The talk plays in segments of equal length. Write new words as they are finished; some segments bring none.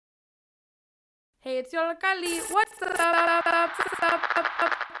Hey, it's your Kali. What's up?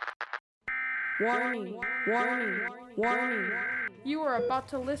 Warning, warning, warning. You are about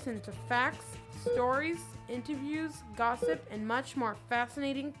to listen to facts, stories, interviews, gossip, and much more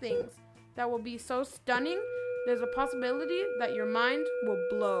fascinating things that will be so stunning, there's a possibility that your mind will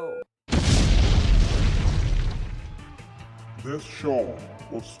blow. This show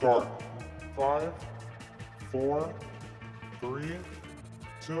will start 5, 4, 3,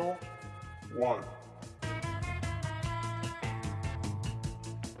 2, 1.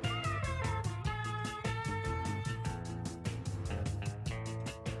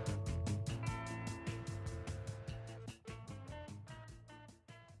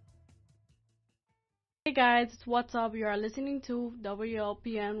 Hey guys, what's up? You are listening to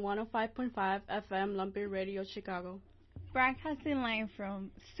WLPN 105.5 FM Lumpy Radio Chicago. Broadcasting live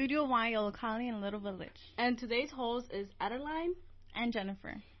from Studio Y, Yollocalli in Little Village. And today's host is Adeline And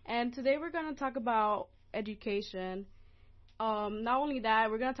Jennifer. And today we're going to talk about education. Not only that,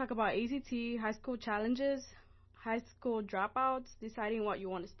 we're going to talk about ACT, high school challenges, high school dropouts, deciding what you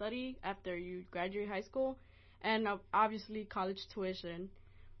want to study after you graduate high school, and obviously college tuition.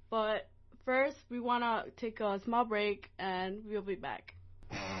 But first, we want to take a small break, and we'll be back.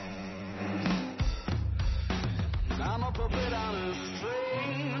 I'm a puppet on a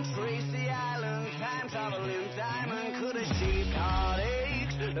string, Tracy Island, time traveling diamond, could have shaped heartaches,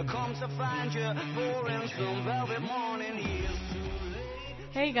 to come to find you, for in some velvet morning, years too late.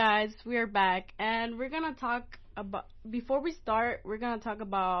 Hey guys, we are back, and we're gonna talk about, before we start, we're gonna talk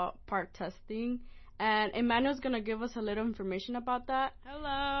about PARCC testing, and Emmanuel's gonna give us a little information about that.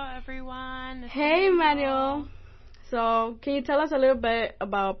 Hello, everyone. Hey Emmanuel! So, can you tell us a little bit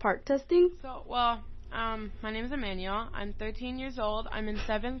about PARCC testing? My name is Emmanuel. I'm 13 years old. I'm in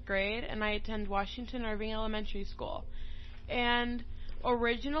 7th grade, and I attend Washington Irving Elementary School. And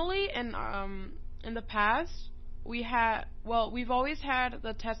originally, in the past, we've always had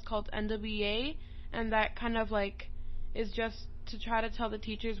the test called NWEA, and that kind of is just to try to tell the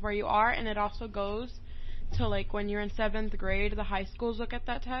teachers where you are, and it also goes to when you're in 7th grade, the high schools look at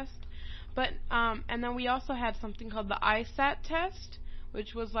that test. But and then we also had something called the ISAT test,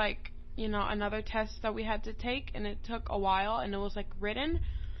 which was another test that we had to take, and it took a while, and it was written.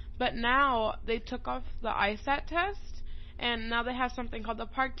 But now they took off the ISAT test, and now they have something called the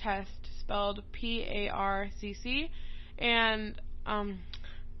PARCC test, spelled PARCC, and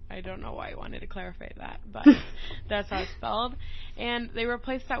I don't know why I wanted to clarify that, but that's how it's spelled. And they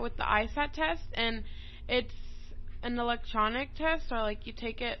replaced that with the ISAT test, and it's an electronic test, or you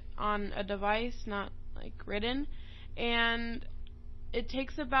take it on a device, not written, and it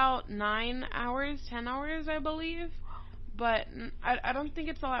takes about 9 hours, 10 hours, I believe, but I don't think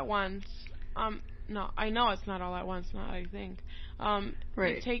it's all at once. No, I know it's not all at once, not I think.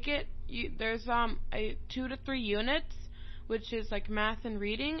 Right. You take it, there's 2 to 3 units, which is math and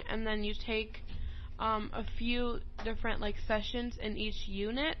reading, and then you take a few different sessions in each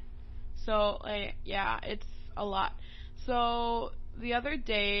unit. So it's a lot. So the other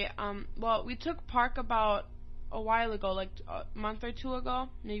day, we took PARCC about a while ago, a month or 2 ago,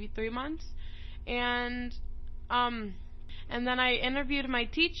 maybe 3 months, and then I interviewed my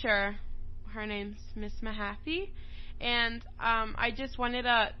teacher. Her name's Miss Mahaffey, and I just wanted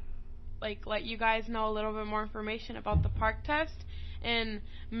to let you guys know a little bit more information about the PARCC test in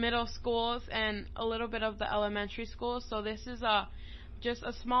middle schools and a little bit of the elementary schools. So this is just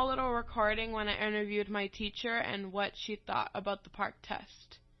a small little recording when I interviewed my teacher and what she thought about the PARCC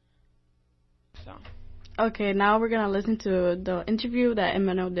test. So. Okay, now we're gonna listen to the interview that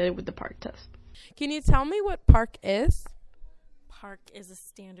Emmanuel did with the PARCC test. Can you tell me what PARCC is? PARCC is a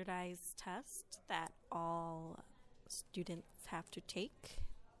standardized test that all students have to take,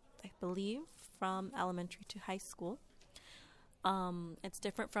 I believe, from elementary to high school. It's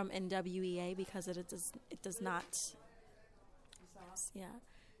different from NWEA because it does not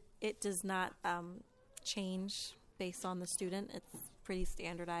change based on the student. It's pretty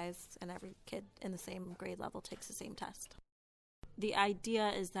standardized, and every kid in the same grade level takes the same test. The idea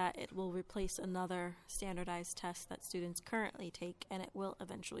is that it will replace another standardized test that students currently take, and it will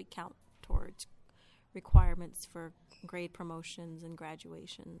eventually count towards requirements for grade promotions and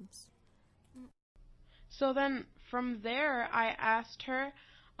graduations. So then from there, I asked her,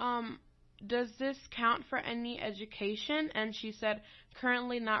 does this count for any education? And she said,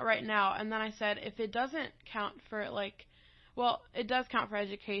 currently not right now. And then I said, if it doesn't count for it does count for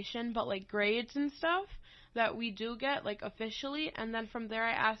education, but grades and stuff that we do get officially. And then from there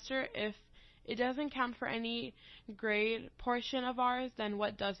I asked her, if it doesn't count for any grade portion of ours, then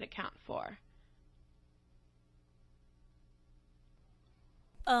what does it count for?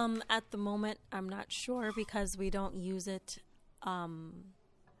 At the moment, I'm not sure because we don't use it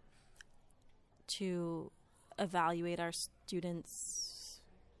to evaluate our students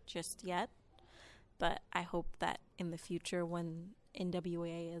just yet. But I hope that in the future, when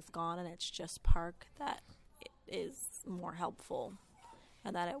NWA is gone and it's just Park, that it is more helpful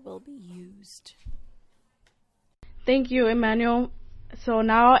and that it will be used. Thank you, Emmanuel. So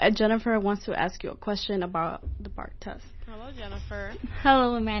now Jennifer wants to ask you a question about the Park test. Hello, Jennifer.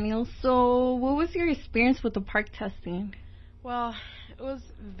 Hello, Emmanuel. So, what was your experience with the Park testing? Well, it was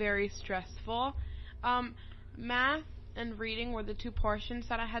very stressful. Math and reading were the two portions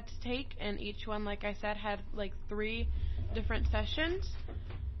that I had to take, and each one, like I said, had like 3 different sessions.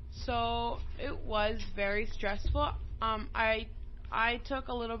 So it was very stressful. I took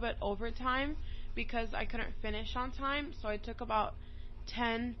a little bit overtime because I couldn't finish on time, so I took about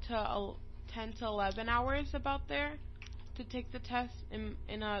 10 to 11 hours about there to take the test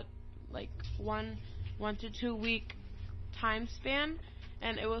in a like 1 to 2 week time span,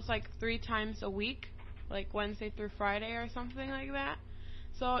 and it was like 3 times a week, like Wednesday through Friday or something like that.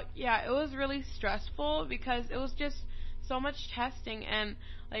 So yeah, it was really stressful because it was just so much testing, and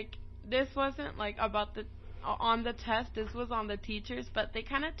like this wasn't like about the on the test, this was on the teachers, but they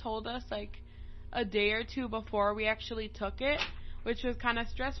kind of told us like a day or 2 before we actually took it, which was kind of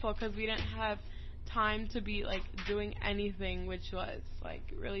stressful because we didn't have time to be like doing anything, which was like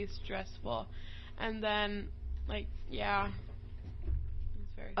really stressful. And then like yeah,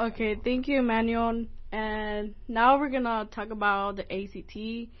 it's very Okay, thank you, Emmanuel. And now we're gonna talk about the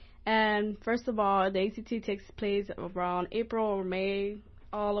ACT. And first of all, the ACT takes place around April or May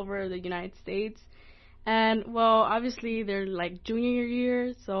all over the United States. And well, obviously they're like junior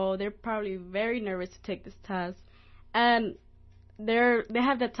year, so they're probably very nervous to take this test. And they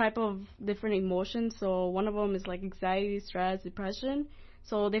have that type of different emotions. So one of them is like anxiety, stress, depression.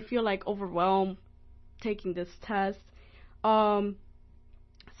 So they feel like overwhelmed taking this test. Some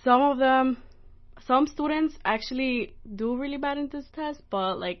students actually do really bad in this test,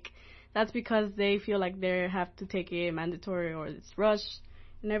 but like that's because they feel like they have to take it mandatory or it's rushed,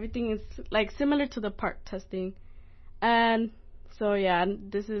 and everything is like similar to the Park testing. And so yeah,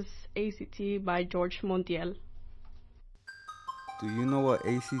 this is ACT by George Montiel. Do you know what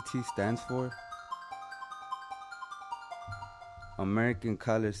ACT stands for? American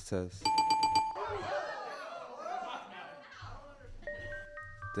College Test.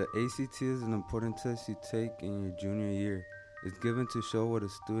 The ACT is an important test you take in your junior year. It's given to show what a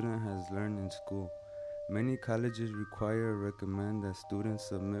student has learned in school. Many colleges require or recommend that students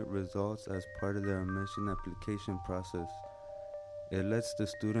submit results as part of their admission application process. It lets the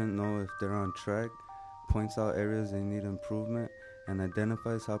student know if they're on track, points out areas they need improvement, and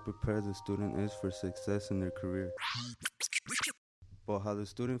identifies how prepared the student is for success in their career. But how the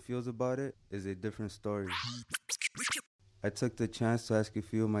student feels about it is a different story. I took the chance to ask a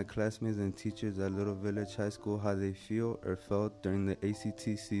few of my classmates and teachers at Little Village High School how they feel or felt during the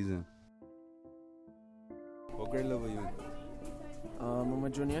ACT season. What grade level are you in? I'm a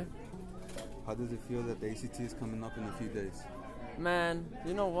junior. How does it feel that the ACT is coming up in a few days? Man,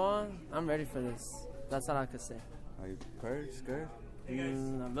 you know what? I'm ready for this. That's all I could say. Are you prepared, scared? A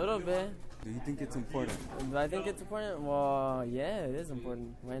little bit. Do you think it's important? Do I think it's important? Well, yeah, it is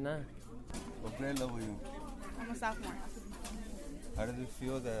important. Why not? What grade level are you in? I'm a sophomore. How does it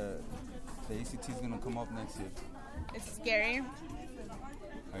feel that the ACT is going to come up next year? It's scary.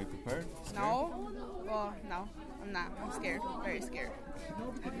 Are you prepared? Scared? No. Well, no, I'm not. I'm scared. Very scared.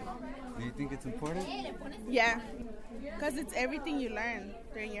 Do you think it's important? Yeah. Because it's everything you learn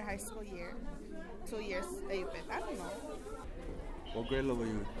during your high school year. 2 years that you've been. I don't know. What grade level are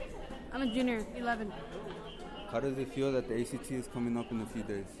you in? I'm a junior, 11. How does it feel that the ACT is coming up in a few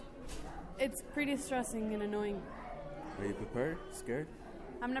days? It's pretty stressing and annoying. Are you prepared? Scared?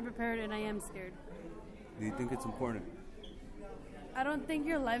 I'm not prepared and I am scared. Do you think it's important? I don't think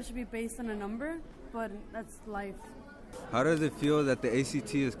your life should be based on a number, but that's life. How does it feel that the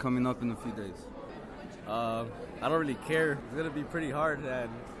ACT is coming up in a few days? I don't really care. It's going to be pretty hard and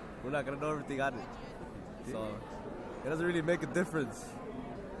we're not going to know everything on it. So it doesn't really make a difference.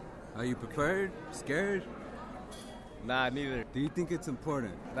 Are you prepared? Scared? Nah, neither. Do you think it's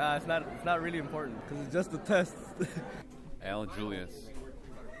important? Nah, it's not really important because it's just a test. Alan Julius.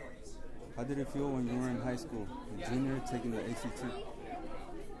 How did it feel when you were in high school, a junior, taking the ACT?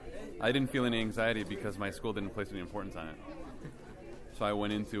 I didn't feel any anxiety because my school didn't place any importance on it. So I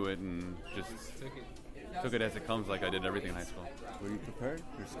went into it and just took it as it comes, like I did everything in high school. Were you prepared?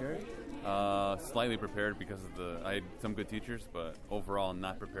 You're scared? Slightly prepared because of I had some good teachers, but overall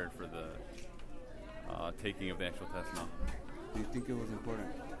not prepared for the taking of the actual test now. Do you think it was important?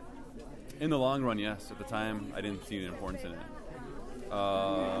 In the long run, yes. At the time, I didn't see the importance in it.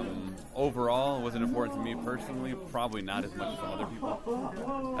 Overall, was it important to me personally? Probably not as much as some other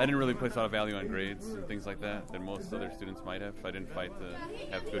people. I didn't really place a lot of value on grades and things like that most other students might have. I didn't fight to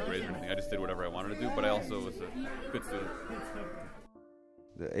have good grades or anything. I just did whatever I wanted to do, but I also was a good student.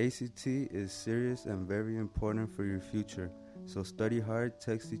 The ACT is serious and very important for your future. So study hard,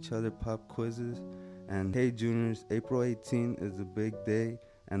 text each other pop quizzes, and hey juniors, April 18 is a big day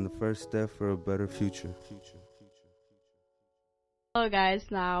and the first step for a better future. Hello guys,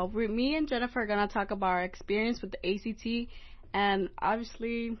 now me and Jennifer are going to talk about our experience with the ACT, and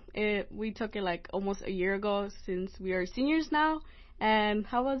obviously we took it like almost a year ago since we are seniors now. And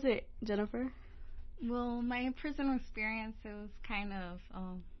how was it, Jennifer? Well, my personal experience, it was kind of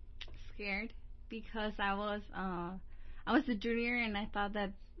scared because I was a junior and I thought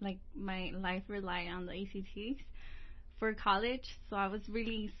that like my life relied on the ACTs for college, so I was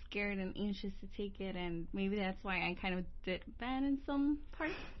really scared and anxious to take it, and maybe that's why I kind of did bad in some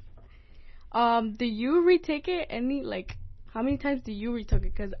parts. Do you retake it how many times do you retake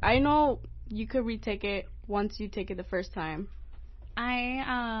it? Because I know you could retake it once you take it the first time.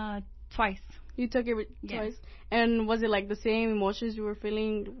 Twice. You took it twice? And was it like the same emotions you were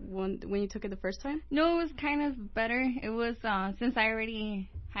feeling when you took it the first time? No, it was kind of better. It was, since I already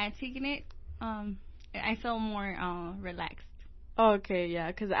had taken it, I felt more relaxed. Okay, yeah,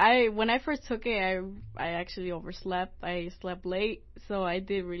 because when I first took it, I actually overslept. I slept late, so I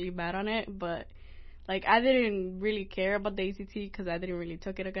did really bad on it, but like I didn't really care about the ACT because I didn't really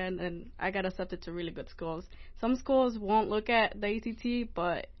took it again, and I got accepted to really good schools. Some schools won't look at the ACT,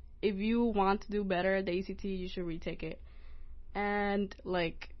 but if you want to do better at the ACT, you should retake it. And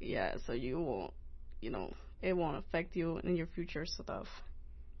so you won't, it won't affect you in your future stuff.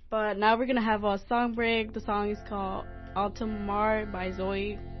 But now we're gonna have a song break. The song is called Autumn Mar by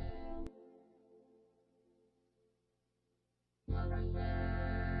Zoe.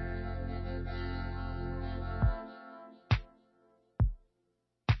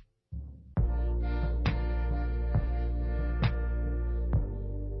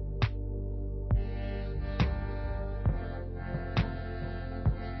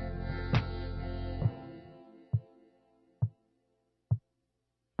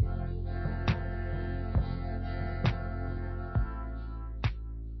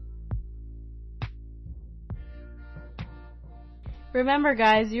 Remember,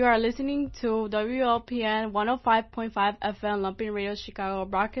 guys, you are listening to WLPN 105.5 FM Lumping Radio Chicago,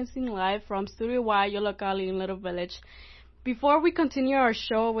 broadcasting live from Studio Y, Yollocalli in Little Village. Before we continue our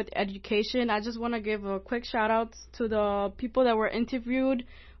show with education, I just want to give a quick shout-out to the people that were interviewed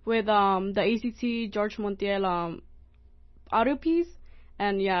with the ACT George Montiel audio piece.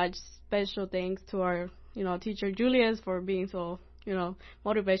 And, yeah, just special thanks to our, teacher Julius for being so,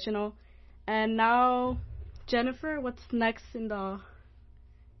 motivational. And now, Jennifer, what's next in the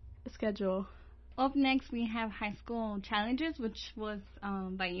schedule? Up next, we have high school challenges, which was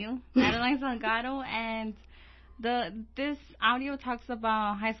by you, Adeline Salgado, and this audio talks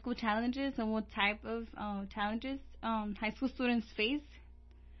about high school challenges and what type of challenges high school students face.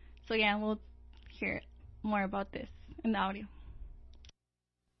 So yeah, we'll hear more about this in the audio.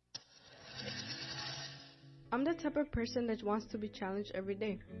 I'm the type of person that wants to be challenged every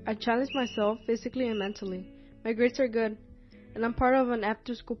day. I challenge myself physically and mentally. My grades are good, and I'm part of an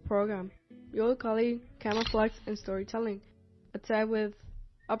after-school program, Yollocalli, Camouflage, and Storytelling, a tie with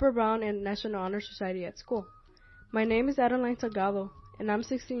Upper Brown and National Honor Society at school. My name is Adeline Salgado, and I'm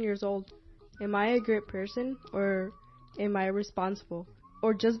 16 years old. Am I a great person, or am I responsible,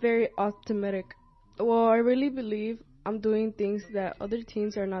 or just very optimistic? Well, I really believe I'm doing things that other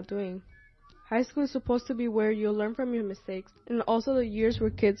teens are not doing. High school is supposed to be where you learn from your mistakes, and also the years where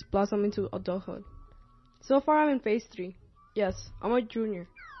kids blossom into adulthood. So far, I'm in phase 3. Yes, I'm a junior,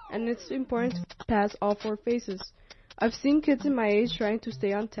 and it's important to pass all 4 phases. I've seen kids in my age trying to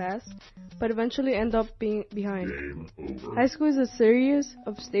stay on task, but eventually end up being behind. High school is a series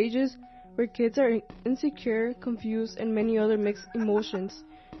of stages where kids are insecure, confused, and many other mixed emotions.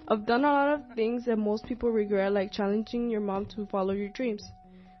 I've done a lot of things that most people regret, like challenging your mom to follow your dreams.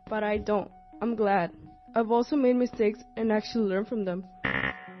 But I don't. I'm glad. I've also made mistakes and actually learned from them.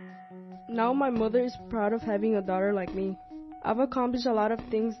 Now my mother is proud of having a daughter like me. I've accomplished a lot of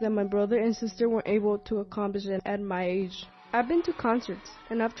things that my brother and sister weren't able to accomplish at my age. I've been to concerts,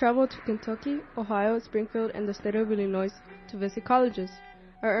 and I've traveled to Kentucky, Ohio, Springfield, and the state of Illinois to visit colleges.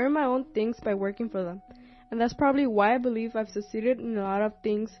 I earn my own things by working for them, and that's probably why I believe I've succeeded in a lot of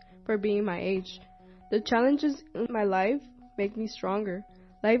things for being my age. The challenges in my life make me stronger.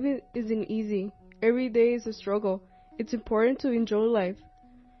 Life isn't easy. Every day is a struggle. it's important to enjoy life.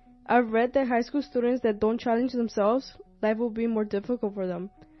 I've read that high school students that don't challenge themselves, life will be more difficult for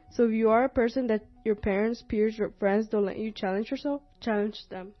them. So if you are a person that your parents, peers, or friends don't let you challenge yourself, challenge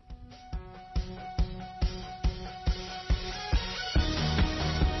them.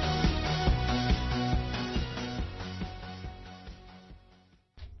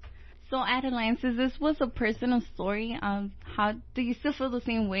 So, Adeline, since this was a personal story, how do you still feel the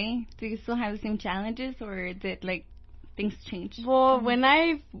same way? Do you still have the same challenges, or did like things change? Well, when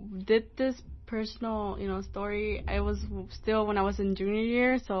I did this personal, story, I was still when I was in junior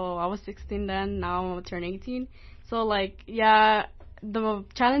year, so I was 16 then. Now I'm turning 18. So the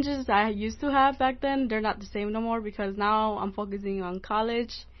challenges I used to have back then, they're not the same no more because now I'm focusing on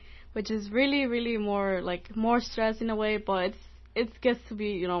college, which is really, really more stress in a way, but it gets to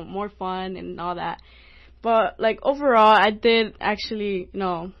be, more fun and all that. But, overall, I did actually,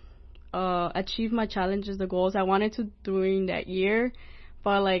 achieve my challenges, the goals I wanted to during that year.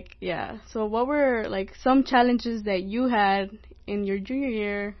 But, so what were, some challenges that you had in your junior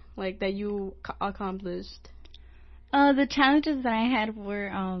year, that you accomplished? The challenges that I had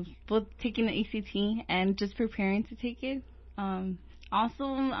were both taking the ACT and just preparing to take it.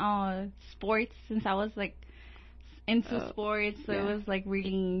 Also, sports, since I was, into sports, so it was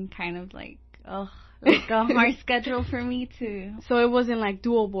really kind of a hard schedule for me to. So it wasn't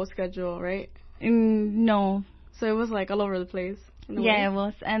doable schedule, right? No. So it was all over the place. Yeah, it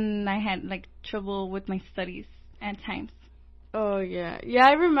was, and I had trouble with my studies at times. Oh yeah,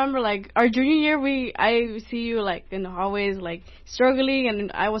 I remember our junior year. I see you in the hallways struggling,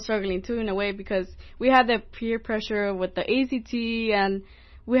 and I was struggling too in a way because we had the peer pressure with the ACT, and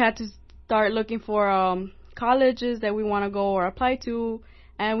we had to start looking for colleges that we want to go or apply to,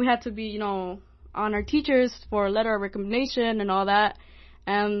 and we had to be on our teachers for a letter of recommendation and all that.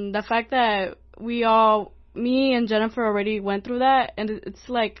 And the fact that me and Jennifer already went through that, and it's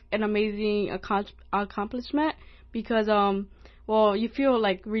an amazing accomplishment because you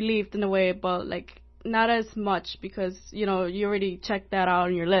feel relieved in a way, but not as much because you already checked that out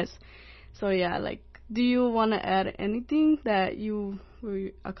on your list. So yeah, do you want to add anything that you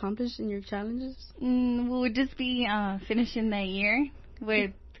accomplished in your challenges? Would just be finishing that year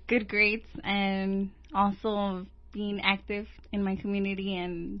with good grades and also being active in my community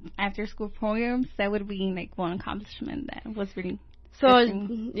and after school programs. That would be one accomplishment that was really. So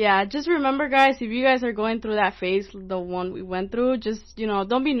yeah, just remember, guys, if you guys are going through that phase, the one we went through, just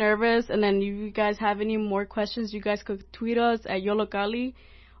don't be nervous. And then if you guys have any more questions, you guys could tweet us at YOLOCali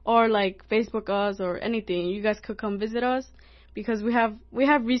or Facebook us or anything. You guys could come visit us because we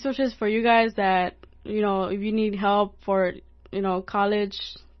have resources for you guys that if you need help for college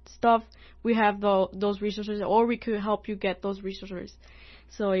stuff, we have those resources, or we could help you get those resources.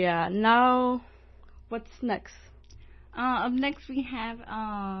 So yeah, now what's next? Up next we have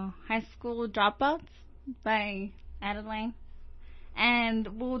High School Dropouts by Adeline. And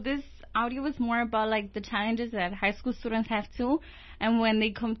this audio is more about the challenges that high school students have too, and when they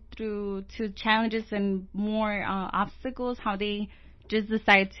come through to challenges and more obstacles, how they just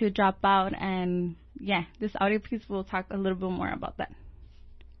decide to drop out. And yeah, this audio piece will talk a little bit more about that.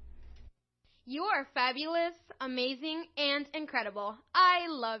 You are fabulous, amazing, and incredible. I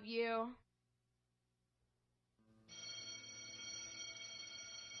love you.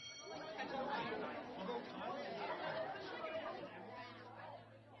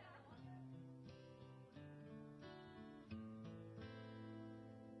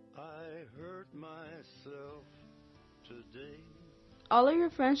 I hurt myself today. All of your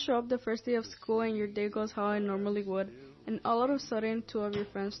friends show up the first day of school and your day goes how it normally would, and all of a sudden 2 of your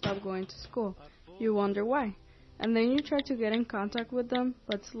friends stop going to school. You wonder why. And then you try to get in contact with them,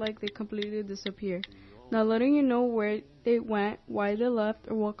 but it's like they completely disappear, not letting you know where they went, why they left,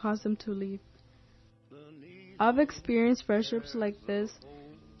 or what caused them to leave. I've experienced friendships like this.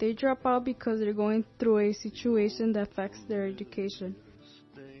 They drop out because they're going through a situation that affects their education.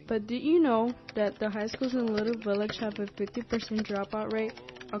 But did you know that the high schools in Little Village have a 50% dropout rate,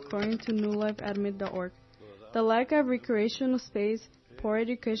 according to newlifeadmit.org? The lack of recreational space, poor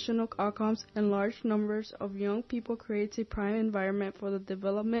educational outcomes, and large numbers of young people creates a prime environment for the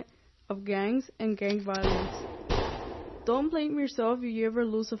development of gangs and gang violence. Don't blame yourself if you ever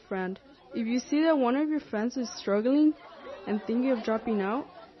lose a friend. If you see that one of your friends is struggling and thinking of dropping out,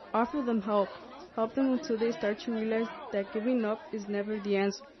 offer them help. Help them until they start to realize that giving up is never the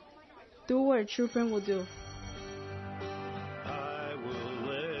answer. Do what a true friend will do. I will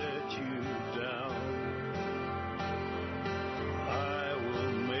let you down. I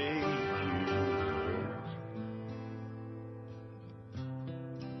will make you.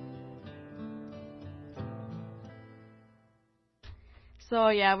 So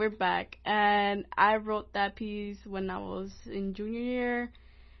yeah, we're back, and I wrote that piece when I was in junior year.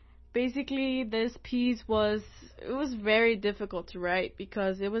 Basically, this piece was very difficult to write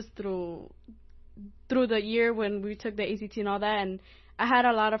because it was through the year when we took the ACT and all that, and I had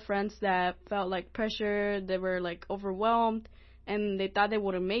a lot of friends that felt like pressure, they were like overwhelmed, and they thought they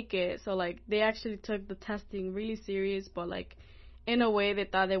wouldn't make it. So like they actually took the testing really serious, but like in a way they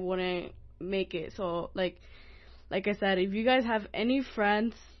thought they wouldn't make it. So like I said, if you guys have any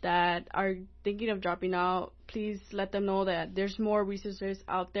friends that are thinking of dropping out, please let them know that there's more resources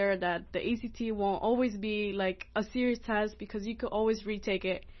out there, that the ACT won't always be like a serious test because you could always retake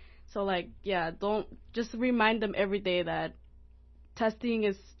it. So like, yeah, don't just remind them every day that testing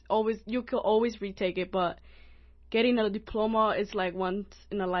is always, you could always retake it, but getting a diploma is like once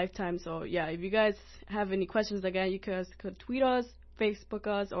in a lifetime. So yeah, if you guys have any questions, again, you guys could tweet us, Facebook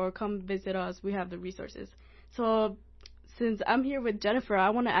us, or come visit us. We have the resources. So since I'm here with Jennifer, I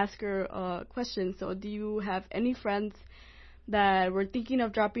want to ask her a question. So do you have any friends that were thinking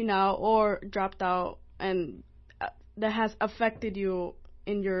of dropping out or dropped out and that has affected you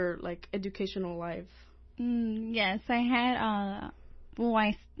in your like educational life? Yes, I had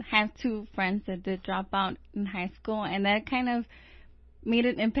I have two friends that did drop out in high school, and that kind of made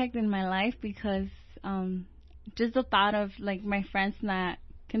an impact in my life because just the thought of like my friends not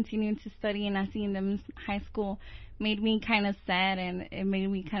continuing to study and not seeing them in high school made me kind of sad, and it made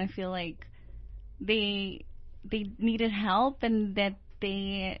me kind of feel like they needed help, and that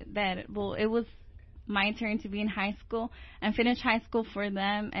it was my turn to be in high school and finish high school for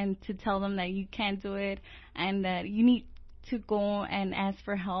them, and to tell them that you can't do it and that you need to go and ask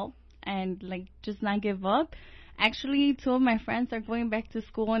for help and like just not give up. Actually, two of my friends are going back to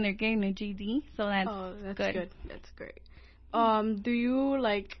school and they're getting a GED, so that's good. That's great. Do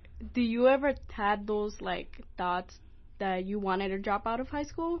you ever had those like thoughts that you wanted to drop out of high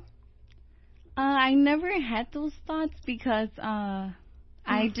school? I never had those thoughts because I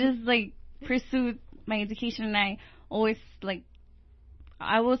just like pursued my education, and I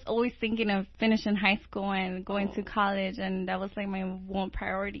was always thinking of finishing high school and going to college, and that was like my one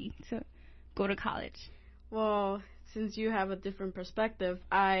priority, to go to college. Well, since you have a different perspective,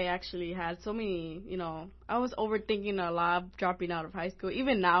 I actually had so many, I was overthinking a lot of dropping out of high school.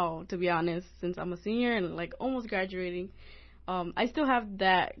 Even now, to be honest, since I'm a senior and like almost graduating, I still have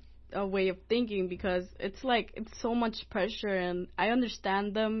that way of thinking because it's so much pressure, and I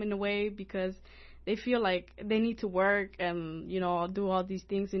understand them in a way because they feel like they need to work and, do all these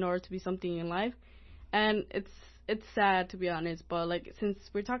things in order to be something in life. And it's sad, to be honest, but like since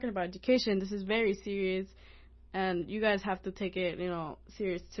we're talking about education, this is very serious. And you guys have to take it,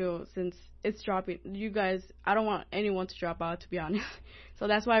 serious too, since it's dropping. I don't want anyone to drop out, to be honest. So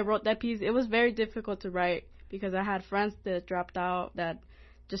that's why I wrote that piece. It was very difficult to write because I had friends that dropped out that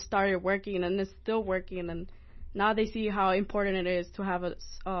just started working and is still working. And now they see how important it is to have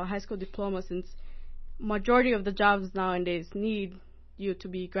a high school diploma, since majority of the jobs nowadays need you to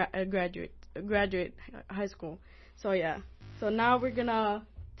be graduate high school. So yeah. So now we're going to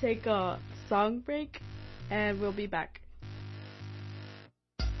take a song break. And we'll be back.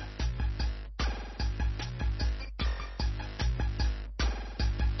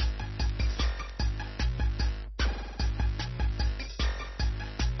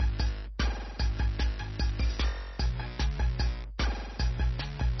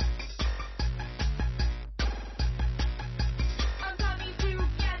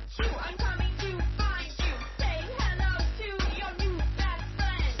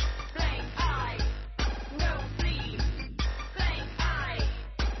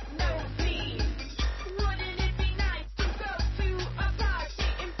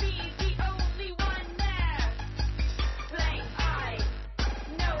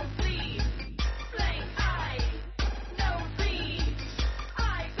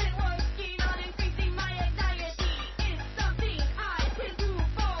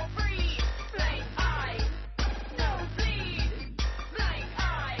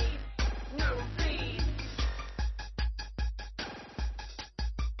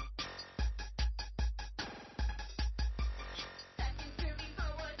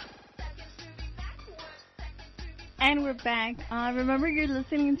 And we're back. Remember, you're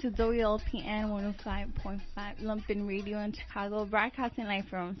listening to WLPN 105.5 Lumpin Radio in Chicago, broadcasting live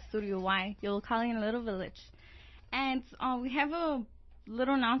from Studio Y, Yollocalli in Little Village. And we have a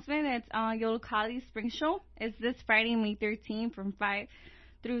little announcement. It's Yollocalli Spring Show. It's this Friday, May 13th from 5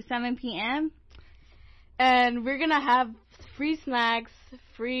 through 7 p.m. And we're going to have free snacks,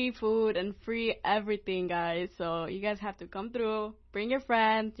 free food, and free everything, guys. So you guys have to come through. Bring your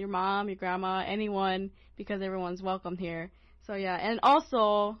friends, your mom, your grandma, anyone, because everyone's welcome here. So yeah, and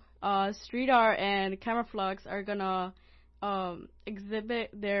also street art and camera flux are gonna exhibit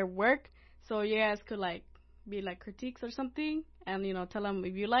their work, so you guys could like be like critiques or something, and tell them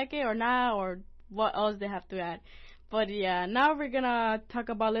if you like it or not, or what else they have to add. But yeah, now we're gonna talk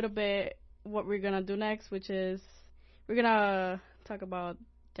about a little bit what we're gonna do next, which is we're gonna talk about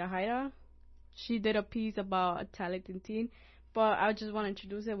Jahaira. She did a piece about a talented teen, but I just want to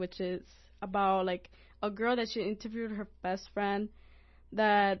introduce it, which is about like a girl that she interviewed her best friend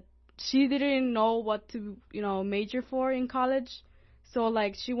that she didn't know what to major for in college. So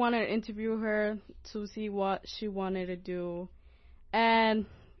like she wanted to interview her to see what she wanted to do, and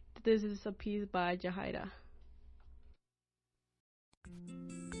this is a piece by Jahaira.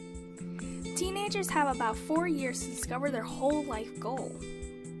 Teenagers have about 4 years to discover their whole life goal.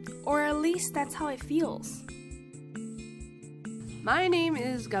 Or at least that's how it feels. My name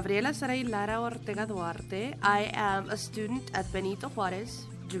is Gabriela Saray Lara Ortega Duarte. I am a student at Benito Juarez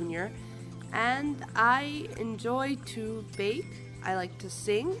Jr. and I enjoy to bake, I like to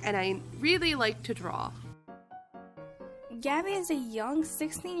sing, and I really like to draw. Gabby is a young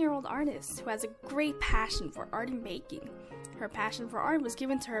 16-year-old artist who has a great passion for art and baking. Her passion for art was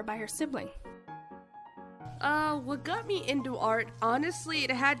given to her by her sibling. What got me into art, honestly, it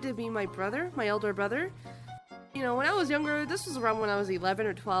had to be my brother, my elder brother. When I was younger, this was around when I was 11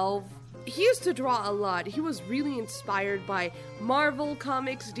 or 12, he used to draw a lot. He was really inspired by Marvel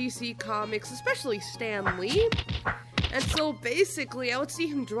comics, DC comics, especially Stan Lee. And so basically, I would see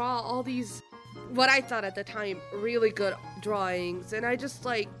him draw all these, what I thought at the time, really good drawings. And I just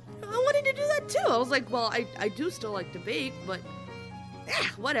I wanted to do that too. I was like, well, I do still like to bake, but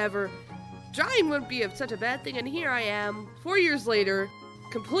whatever. Drawing wouldn't be such a bad thing, and here I am, 4 years later,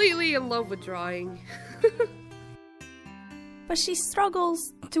 completely in love with drawing. But she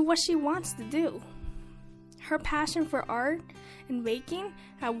struggles to what she wants to do. Her passion for art and baking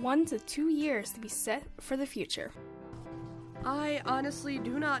had 1 to 2 years to be set for the future. I honestly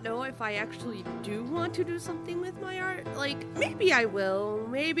do not know if I actually do want to do something with my art. Maybe I will.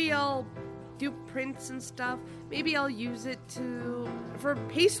 Maybe I'll do prints and stuff. Maybe I'll use it for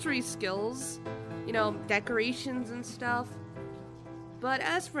pastry skills, decorations and stuff. But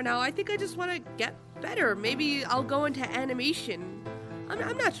as for now, I think I just want to get better. Maybe I'll go into animation.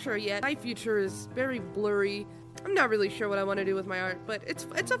 I'm not sure yet. My future is very blurry. I'm not really sure what I want to do with my art, but it's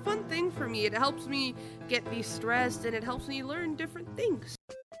a fun thing for me. It helps me get de-stressed, and it helps me learn different things.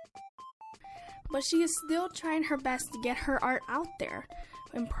 But she is still trying her best to get her art out there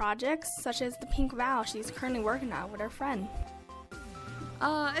in projects such as the Pink Vow she's currently working on with her friend.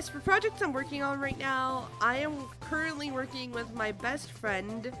 As for projects I'm working on right now, I am currently working with my best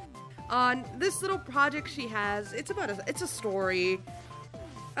friend on this little project she has. It's a story.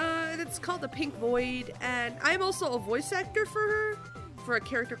 It's called The Pink Void, and I'm also a voice actor for her, for a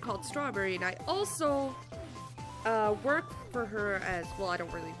character called Strawberry, and I also work for her as, well, I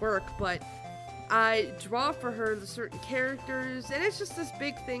don't really work, but I draw for her the certain characters, and it's just this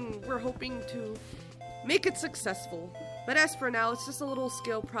big thing. We're hoping to make it successful. But as for now, it's just a little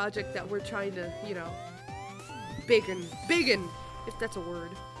skill project that we're trying to, biggin, if that's a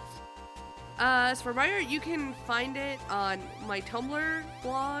word. As for my art, you can find it on my Tumblr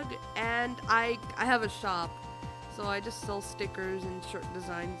blog, and I have a shop, so I just sell stickers and shirt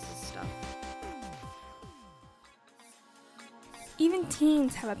designs and stuff. Even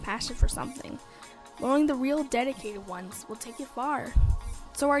teens have a passion for something. Only the real dedicated ones will take it far.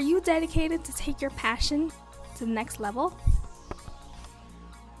 So are you dedicated to take your passion to the next level?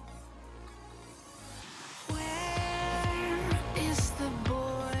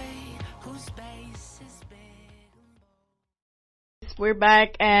 We're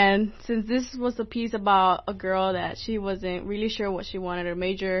back, and since this was a piece about a girl that she wasn't really sure what she wanted to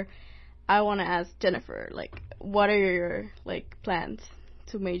major, I want to ask Jennifer, what are your plans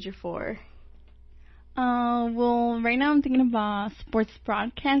to major for? Well, right now I'm thinking about sports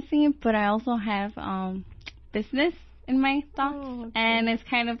broadcasting, but I also have business in my thoughts. Oh, okay. And it's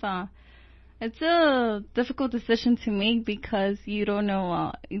kind of it's a difficult decision to make because you don't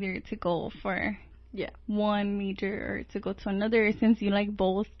know either to go for one major or to go to another, since you like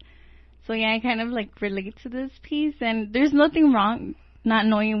both. So yeah, I kind of relate to this piece, and there's nothing wrong not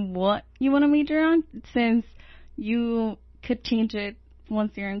knowing what you want to major on, since you could change it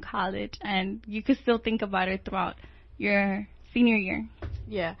once you're in college, and you could still think about it throughout your senior year.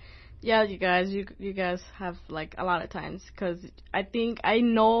 Yeah, you guys have a lot of times, because I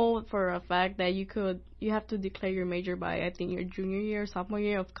know for a fact that you have to declare your major by I think your junior year or sophomore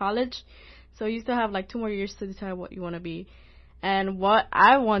year of college, so you still have 2 more years to decide what you want to be. And what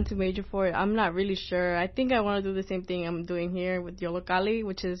I want to major for, I'm not really sure. I think I want to do the same thing I'm doing here with Yollocalli,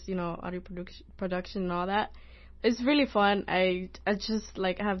 which is, audio production and all that. It's really fun. I just,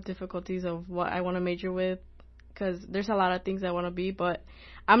 have difficulties of what I want to major with, because there's a lot of things I want to be, but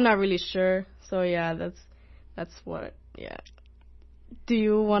I'm not really sure. So, yeah, that's what, yeah. Do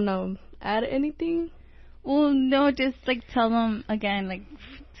you want to add anything? Well, no, just, tell them, again,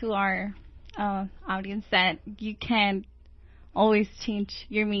 to our audience that you can't always change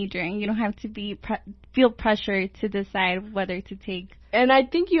your major, and you don't have to feel pressure to decide whether to take. And I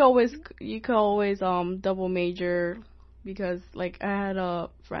think you could always double major, because I had a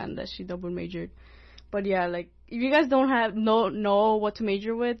friend that she double majored. But yeah, if you guys don't know what to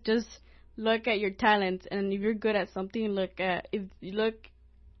major with, just look at your talents, and if you're good at something, look at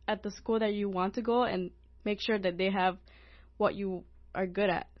the school that you want to go and make sure that they have what you are good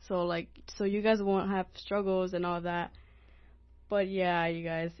at. So you guys won't have struggles and all that. But yeah, you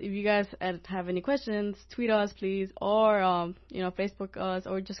guys, if you guys have any questions, tweet us, please, or, Facebook us,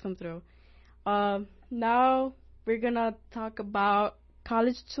 or just come through. Now we're going to talk about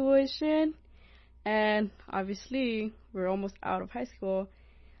college tuition, and obviously we're almost out of high school.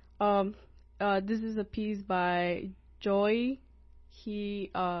 This is a piece by Joey.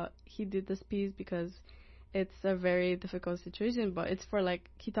 He did this piece because it's a very difficult situation, but it's for,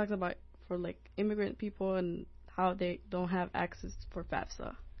 he talks about for, immigrant people and how they don't have access for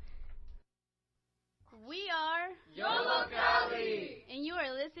FAFSA. We are Yollocalli, and you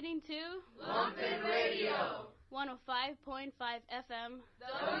are listening to Lumpin' Radio, 105.5 FM,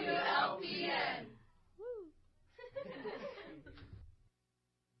 WLPN. Woo.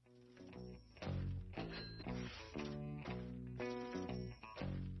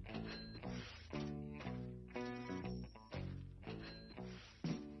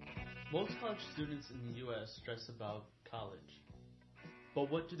 Most college students in the U.S. stress about college. But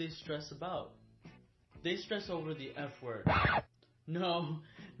what do they stress about? They stress over the F word. No,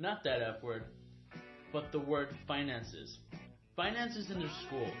 not that F word, but the word finances. Finances in their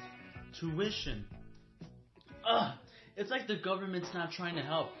schools. Tuition. It's like the government's not trying to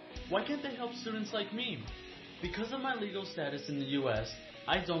help. Why can't they help students like me? Because of my legal status in the U.S.,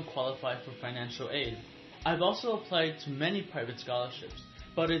 I don't qualify for financial aid. I've also applied to many private scholarships.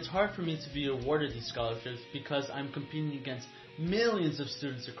 But it's hard for me to be awarded these scholarships because I'm competing against millions of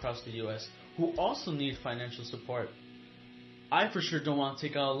students across the U.S. who also need financial support. I for sure don't want to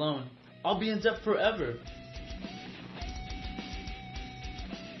take out a loan. I'll be in debt forever.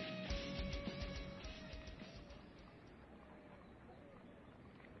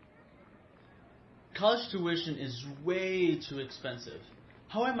 College tuition is way too expensive.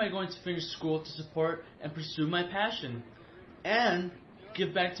 How am I going to finish school to support and pursue my passion? And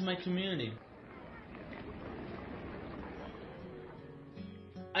give back to my community.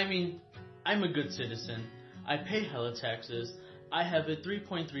 I mean, I'm a good citizen. I pay hella taxes. I have a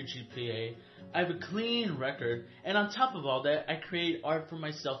 3.3 GPA. I have a clean record. And on top of all that, I create art for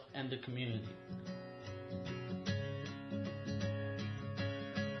myself and the community.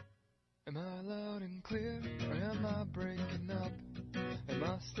 Am I loud and clear, or am I breaking up? Am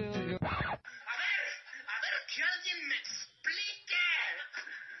I still your...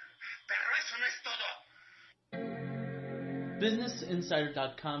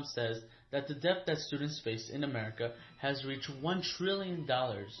 BusinessInsider.com says that the debt that students face in America has reached $1 trillion.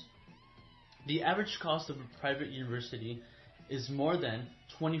 The average cost of a private university is more than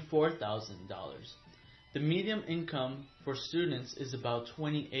 $24,000. The median income for students is about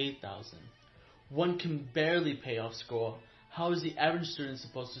 $28,000. One can barely pay off school. How is the average student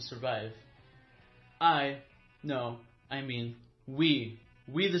supposed to survive?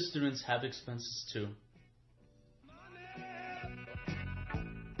 We the students have expenses too.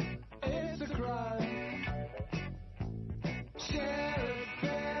 It's a crime. Share it,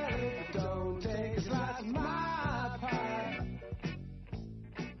 bear it, don't take a slice of my pie.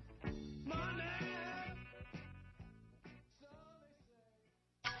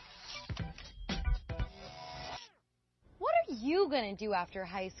 What are you gonna do after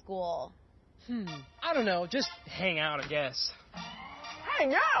high school? I don't know, just hang out, I guess.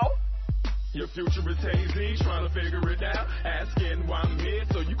 Hang out? Your future is hazy, trying to figure it out. Asking why I'm here,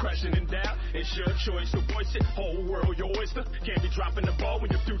 so you crashing in doubt. It's your choice to voice it, whole world your oyster. Can't be dropping the ball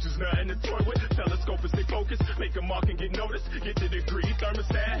when your future's nothing to toy with. Telescope and stay focused, make a mark and get noticed. Get the degree,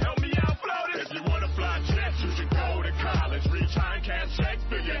 thermostat, help me out, floaters. If you wanna fly jets, you should go to college. Reach high and cash checks,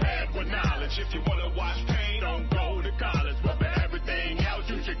 fill your head with knowledge. If you wanna watch pain, don't go to college. But for everything else,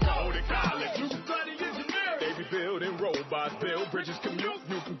 you should go to college. You should study engineering. They be building robots, build bridges, commute.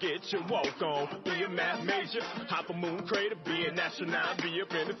 You can get should walk on. Be a math major, hop a moon crater, be an astronaut, be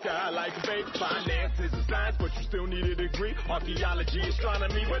up in the sky like a baby. Finance is a science, but you still need a degree. Archaeology,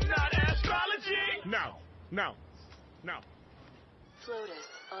 astronomy, but not astrology. No. Flotus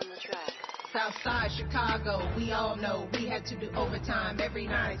on the track. Southside Chicago, we all know we had to do overtime every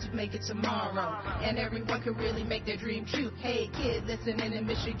night to make it tomorrow. And everyone could really make their dream true. Hey kid, listening in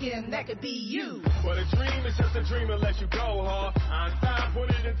Michigan, that could be you. But a dream is just a dream unless you go hard. Einstein put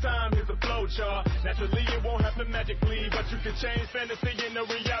it in time, here's a flow chart. Naturally it won't happen magically, but you can change fantasy into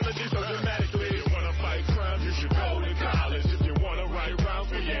reality so dramatically. If you wanna fight crime, you should go to college. If you wanna write rhymes,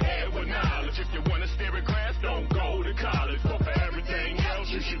 fill your head with knowledge. If you wanna stare at grass, don't go to college. But for everything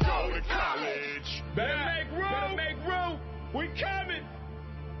else, you should go to college. Better make room. We coming.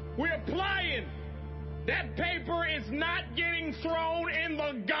 We're applying. That paper is not getting thrown in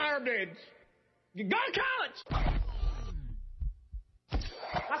the garbage. You go to college.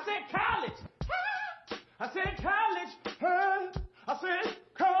 I said college. I said college. I said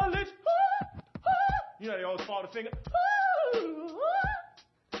college. You know they always fall the finger.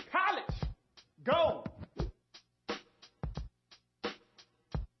 College. Go.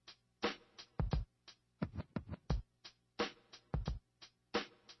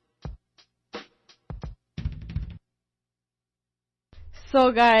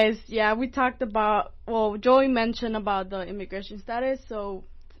 So guys, yeah, we talked about, Joey mentioned about the immigration status. So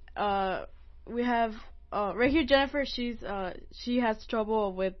we have right here Jennifer, she has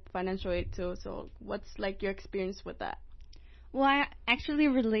trouble with financial aid too. So what's like your experience with that? Well, I actually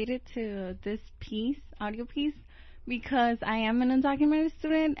related to this audio piece, because I am an undocumented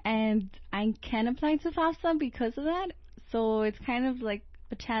student and I can apply to FAFSA because of that. So it's kind of like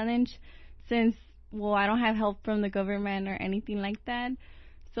a challenge since I don't have help from the government or anything like that.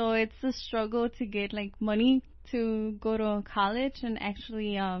 So it's a struggle to get like money to go to college and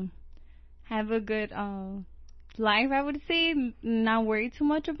actually have a good life, I would say. Not worry too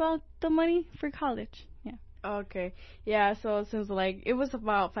much about the money for college. Yeah. Okay. Yeah, so since like it was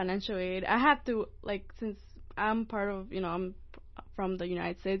about financial aid, I have to since I'm part of, I'm from the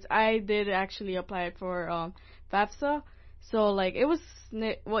United States, I did actually apply for FAFSA. So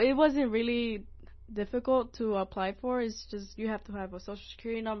it wasn't really difficult to apply for. It's just you have to have a social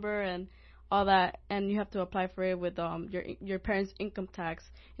security number and all that, and you have to apply for it with your parents' income tax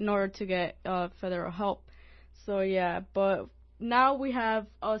in order to get federal help. So yeah, but now we have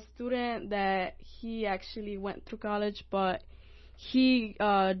a student that he actually went through college, but he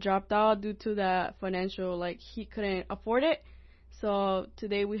dropped out due to the financial, he couldn't afford it. So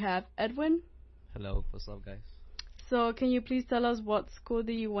today we have Edwin. Hello, what's up guys? So can you please tell us what school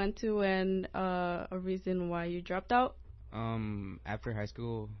that you went to and a reason why you dropped out? After high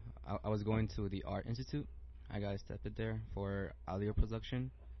school, I was going to the Art Institute. I got accepted there for audio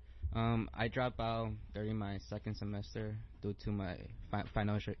production. I dropped out during my second semester due to my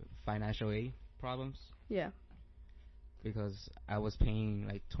financial aid problems. Yeah. Because I was paying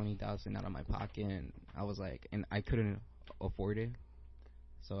like $20,000 out of my pocket, and I was like, and I couldn't afford it.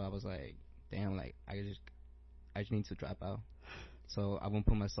 So I was like, damn, I just need to drop out, so I won't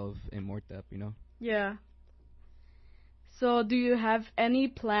put myself in more debt, Yeah. So do you have any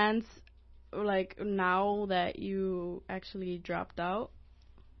plans, now that you actually dropped out?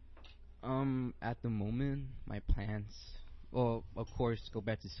 At the moment, my plans, of course, go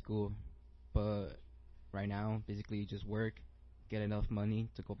back to school, but right now, basically just work, get enough money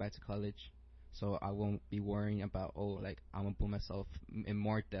to go back to college, so I won't be worrying about, I'm gonna put myself in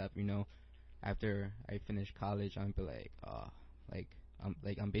more debt, After I finish college, I'm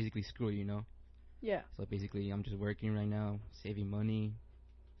I'm basically screwed, Yeah. So basically, I'm just working right now, saving money,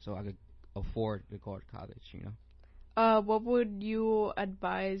 so I could afford to go to college, What would you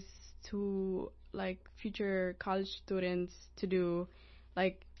advise to future college students to do,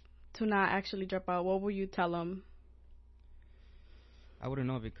 to not actually drop out? What would you tell them? I wouldn't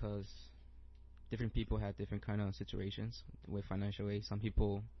know, because different people have different kind of situations with financial aid. Some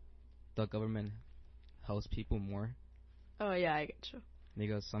people, the government helps people more. Oh yeah, I get you.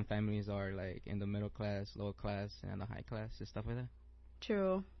 Because some families are in the middle class, lower class, and the high class and stuff like that.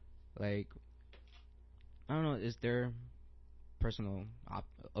 True. I don't know, it's their personal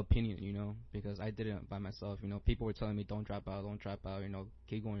opinion, because I did it by myself. People were telling me don't drop out,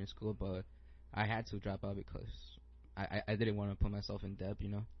 keep going to school, but I had to drop out because I didn't want to put myself in debt,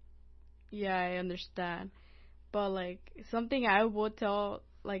 Yeah, I understand. But something I would tell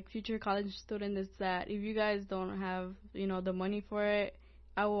future college students is that if you guys don't have the money for it,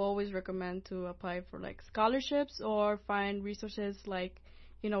 I will always recommend to apply for scholarships or find resources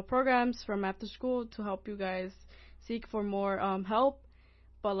programs from after school to help you guys seek for more help.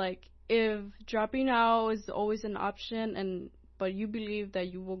 but like if dropping out is always an option, but you believe that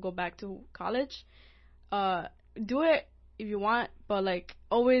you will go back to college, do it if you want, but like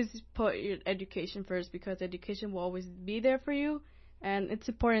always put your education first, because education will always be there for you, and it's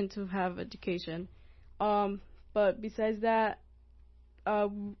important to have education. But besides that,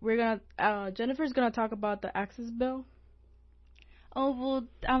 Jennifer's gonna talk about the Access Bill. Oh, well,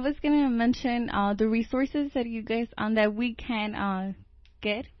 I was gonna mention the resources that you guys that we can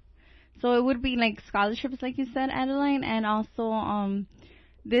get. So it would be like scholarships, like you said, Adeline, and also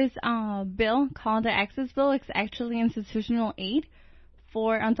this bill called the Access Bill. It's actually institutional aid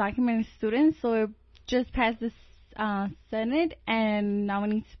for undocumented students. So it just passed the Senate, and now it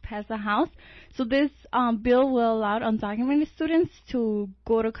needs to pass the House. So this bill will allow undocumented students to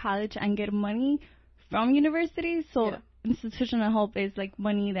go to college and get money from universities. So institutional help is like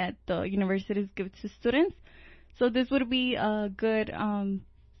money that the universities give to students. So this would be a good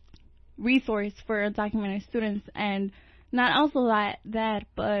resource for undocumented students, and not also that,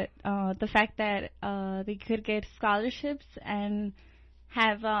 but the fact that they could get scholarships and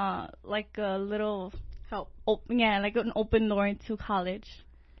have like a little help. Like an open door to college.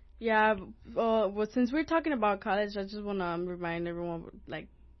 Yeah, well, since we're talking about college, I just want to remind everyone, like,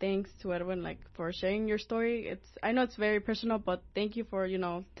 thanks to Edwin, like, for sharing your story. I know it's very personal, but thank you for,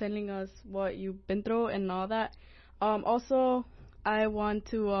 telling us what you've been through and all that. Also, I want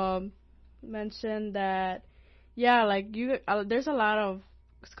to mention that, like, there's a lot of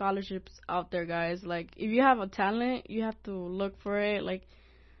scholarships out there, guys. Like, if you have a talent, you have to look for it. Like,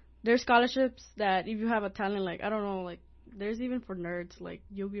 there's scholarships that if you have a talent, like, I don't know, like, there's even for nerds, like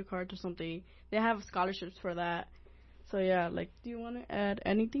Yu-Gi-Oh cards or something. They have scholarships for that. So yeah, like, do you want to add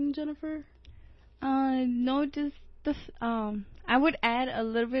anything, Jennifer? No, just I would add a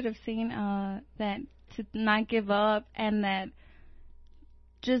little bit of saying that to not give up, and that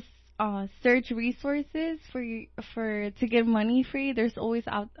just search resources to get money free. There's always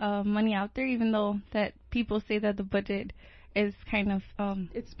money out there, even though that people say that the budget is kind of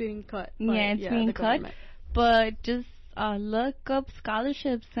it's being cut. It's being cut. Government. But just look up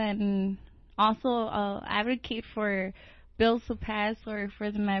scholarships, and also advocate for bills to pass, or for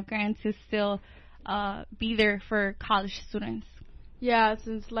the MEP grant to still be there for college students. Yeah,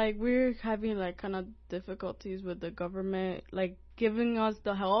 since like we're having like kind of difficulties with the government like giving us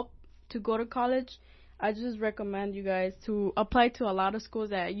the help to go to college, I just recommend you guys to apply to a lot of schools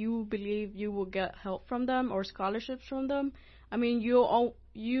that you believe you will get help from them or scholarships from them. I mean, you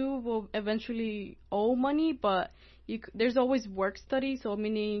will eventually owe money, but there's always work study, so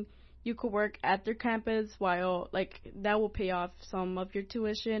meaning you could work at their campus while, like, that will pay off some of your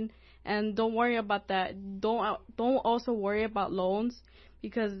tuition. And don't worry about that. Don't also worry about loans,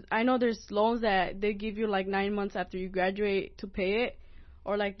 because I know there's loans that they give you like 9 months after you graduate to pay it,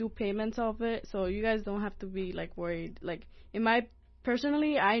 or like do payments of it. So you guys don't have to be like worried. Like,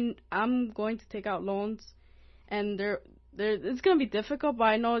 personally, I'm going to take out loans, and it's gonna be difficult, but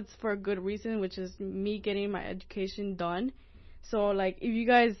I know it's for a good reason, which is me getting my education done. So like, if you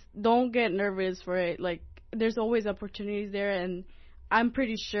guys don't get nervous for it, like, there's always opportunities there, and I'm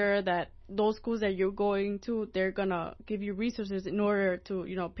pretty sure that those schools that you're going to, they're gonna give you resources in order to,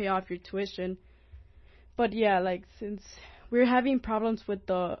 pay off your tuition. But yeah, like, since we're having problems with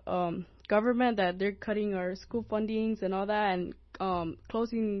the government, that they're cutting our school fundings and all that, and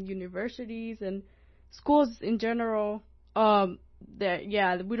closing universities and schools in general, we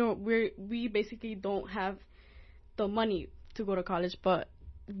basically don't have the money to go to college, but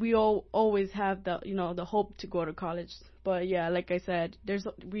we always have the hope to go to college. But yeah, like I said, there's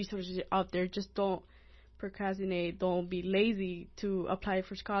resources out there. Just don't procrastinate. Don't be lazy to apply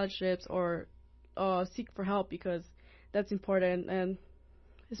for scholarships or seek for help, because that's important. And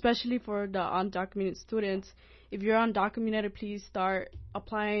especially for the undocumented students, if you're undocumented, please start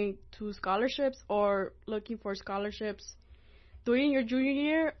applying to scholarships or looking for scholarships during your junior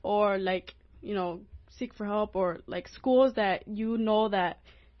year, or like, seek for help, or like schools that that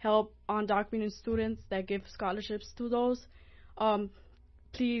help undocumented students, that give scholarships to those.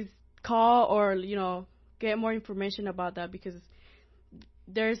 Please call or get more information about that, because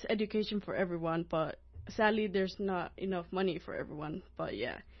there's education for everyone, but sadly there's not enough money for everyone. But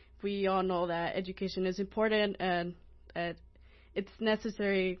yeah, we all know that education is important and it's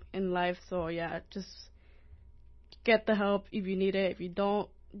necessary in life. So yeah, just get the help if you need it. If you don't,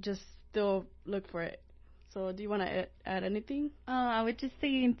 just still look for it. So do you want to add anything? I would just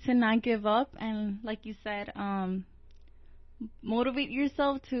say to not give up, and like you said, motivate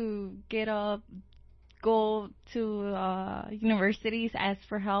yourself to get up, go to universities, ask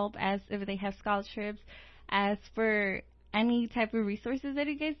for help, ask if they have scholarships, ask for any type of resources that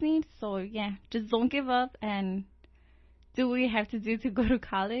you guys need. So yeah, just don't give up and do what you have to do to go to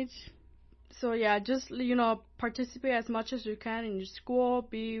college. So yeah, just, participate as much as you can in your school.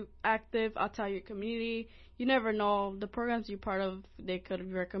 Be active outside your community. You never know, the programs you're part of, they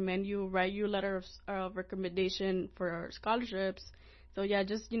could recommend you, write you a letter of recommendation for scholarships. So yeah,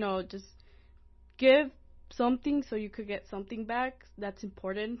 just give something so you could get something back. That's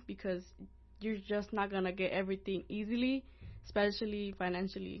important because you're just not gonna get everything easily, especially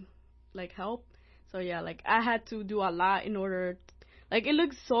financially, help. So yeah, I had to do a lot in order it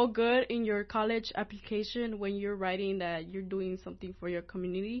looks so good in your college application when you're writing that you're doing something for your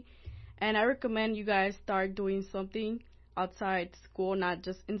community. And I recommend you guys start doing something outside school, not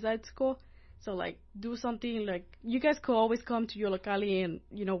just inside school. So, do something, you guys could always come to Yollocalli and,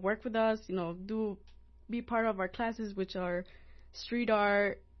 work with us, be part of our classes, which are street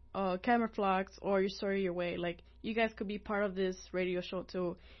art, camera vlogs, or Your Story Your Way. You guys could be part of this radio show,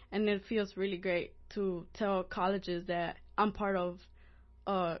 too. And it feels really great to tell colleges that I'm part of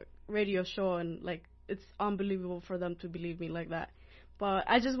a radio show, and, it's unbelievable for them to believe me like that. But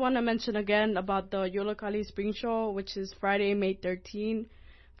I just want to mention again about the Yollocalli Spring Show, which is Friday, May 13,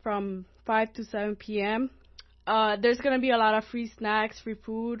 from 5 to 7 p.m. There's going to be a lot of free snacks, free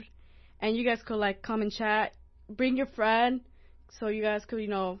food, and you guys could, come and chat. Bring your friend so you guys could,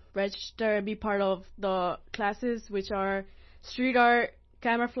 register and be part of the classes, which are street art,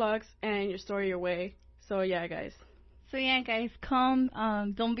 camera vlogs, and Your Story Your Way. So, yeah, guys. So yeah, guys, come.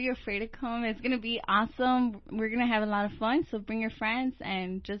 Don't be afraid to come. It's going to be awesome. We're going to have a lot of fun. So bring your friends,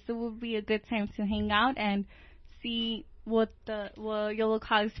 and it will be a good time to hang out and see what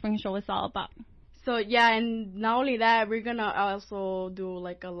Yollocalli Spring Show is all about. So yeah, and not only that, we're going to also do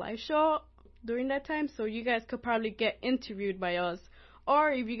a live show during that time. So you guys could probably get interviewed by us.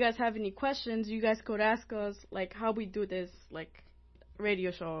 Or if you guys have any questions, you guys could ask us how we do this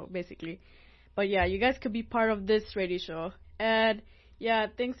radio show, basically. But yeah, you guys could be part of this radio show. And yeah,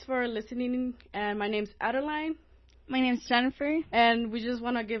 thanks for listening. And my name's Adeline. My name's Jennifer. And we just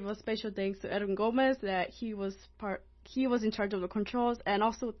want to give a special thanks to Edwin Gomez that he was in charge of the controls. And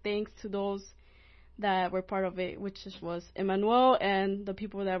also thanks to those that were part of it, which was Emmanuel and the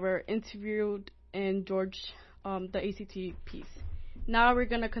people that were interviewed in George, the ACT piece. Now we're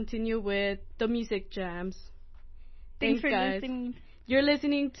going to continue with the music jams. Thanks for guys. Listening. You're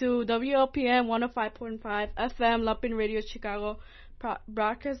listening to WLPN 105.5 FM, Lupin Radio Chicago,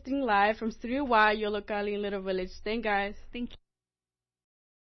 broadcasting live from Studio Y, Yollocalli in Little Village. Thank guys. Thank you.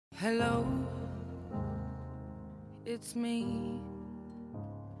 Hello, it's me.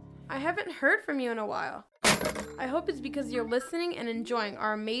 I haven't heard from you in a while. I hope it's because you're listening and enjoying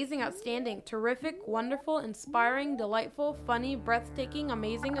our amazing, outstanding, terrific, wonderful, inspiring, delightful, funny, breathtaking,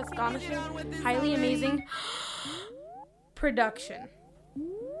 amazing, astonishing, highly amazing production.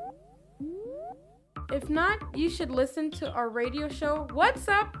 If not, you should listen to our radio show, What's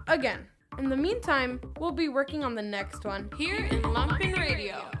Up, again. In the meantime, we'll be working on the next one here in Lumpin'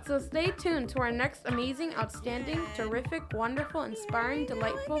 Radio. So stay tuned to our next amazing, outstanding, terrific, wonderful, inspiring,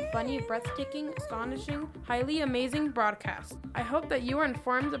 delightful, funny, breathtaking, astonishing, highly amazing broadcast. I hope that you are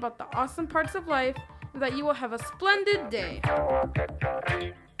informed about the awesome parts of life and that you will have a splendid day.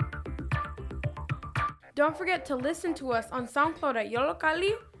 Don't forget to listen to us on SoundCloud at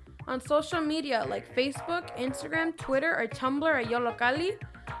Yollocalli, on social media like Facebook, Instagram, Twitter, or Tumblr at Yollocalli,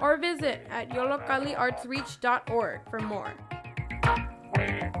 or visit at yollocalliartsreach.org for more.